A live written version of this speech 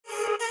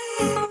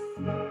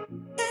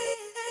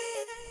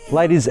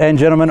Ladies and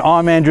gentlemen,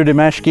 I'm Andrew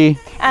Dimashki.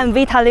 I'm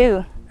Vita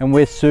Liu. And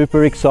we're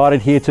super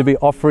excited here to be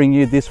offering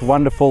you this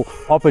wonderful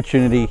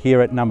opportunity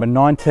here at number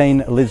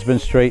 19 Lisbon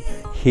Street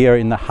here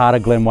in the heart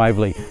of Glen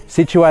Waverley.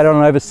 Situated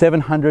on over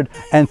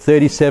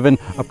 737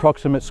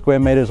 approximate square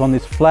metres on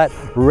this flat,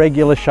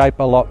 regular shape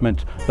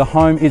allotment. The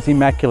home is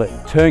immaculate,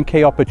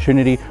 turnkey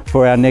opportunity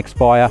for our next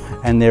buyer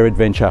and their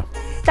adventure.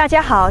 大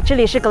家好，这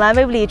里是格兰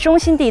威布利中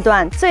心地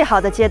段最好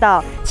的街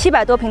道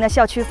，700多平的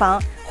校区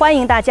房，欢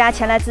迎大家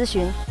前来咨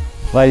询。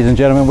 Ladies and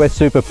gentlemen, we're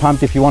super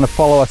pumped if you want to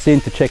follow us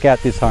in to check out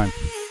this home.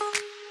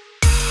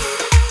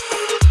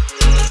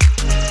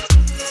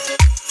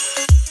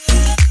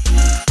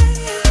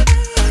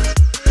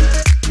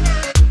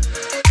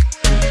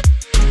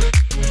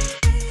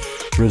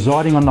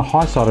 Residing on the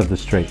high side of the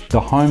street, the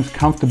home's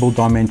comfortable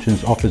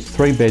dimensions offers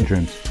 3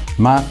 bedrooms,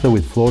 master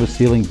with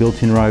floor-to-ceiling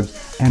built-in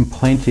robes and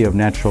plenty of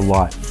natural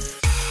light.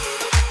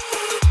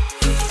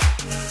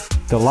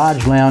 The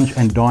large lounge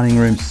and dining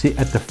room sit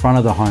at the front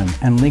of the home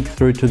and link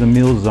through to the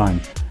meal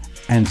zone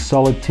and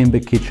solid timber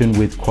kitchen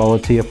with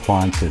quality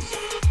appliances.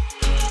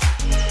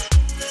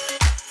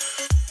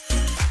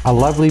 A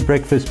lovely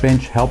breakfast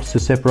bench helps to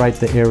separate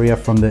the area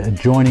from the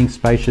adjoining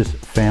spacious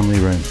family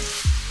room.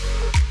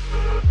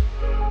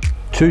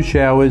 2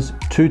 showers,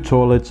 2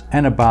 toilets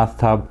and a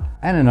bathtub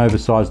and an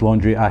oversized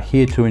laundry are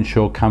here to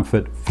ensure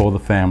comfort for the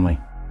family.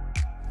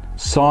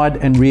 Side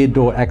and rear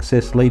door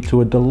access lead to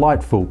a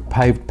delightful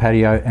paved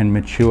patio and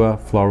mature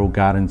floral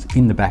gardens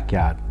in the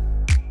backyard.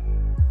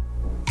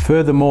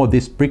 Furthermore,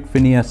 this brick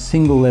veneer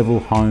single level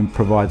home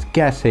provides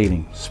gas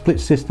heating, split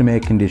system air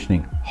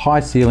conditioning, high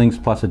ceilings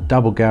plus a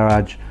double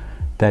garage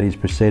that is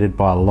preceded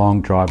by a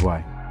long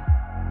driveway.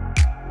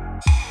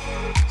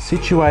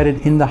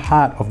 Situated in the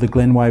heart of the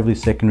Glen Waverley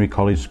Secondary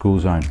College school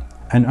zone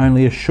and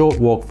only a short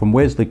walk from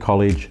Wesley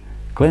College,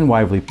 Glen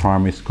Waverley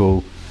Primary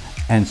School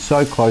and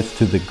so close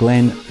to the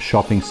Glen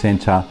Shopping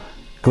Centre,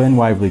 Glen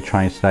Waverley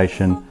train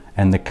station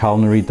and the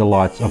culinary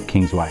delights of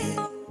Kingsway.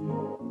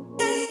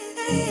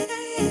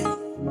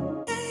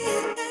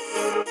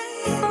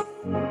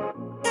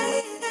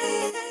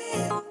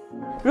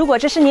 如果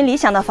这是您理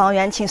想的房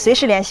源，请随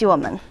时联系我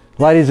们。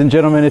 Ladies and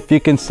gentlemen, if you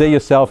can see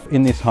yourself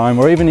in this home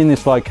or even in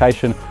this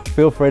location,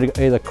 feel free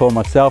to either call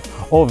myself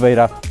or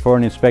Vita for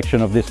an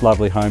inspection of this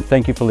lovely home.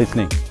 Thank you for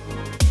listening.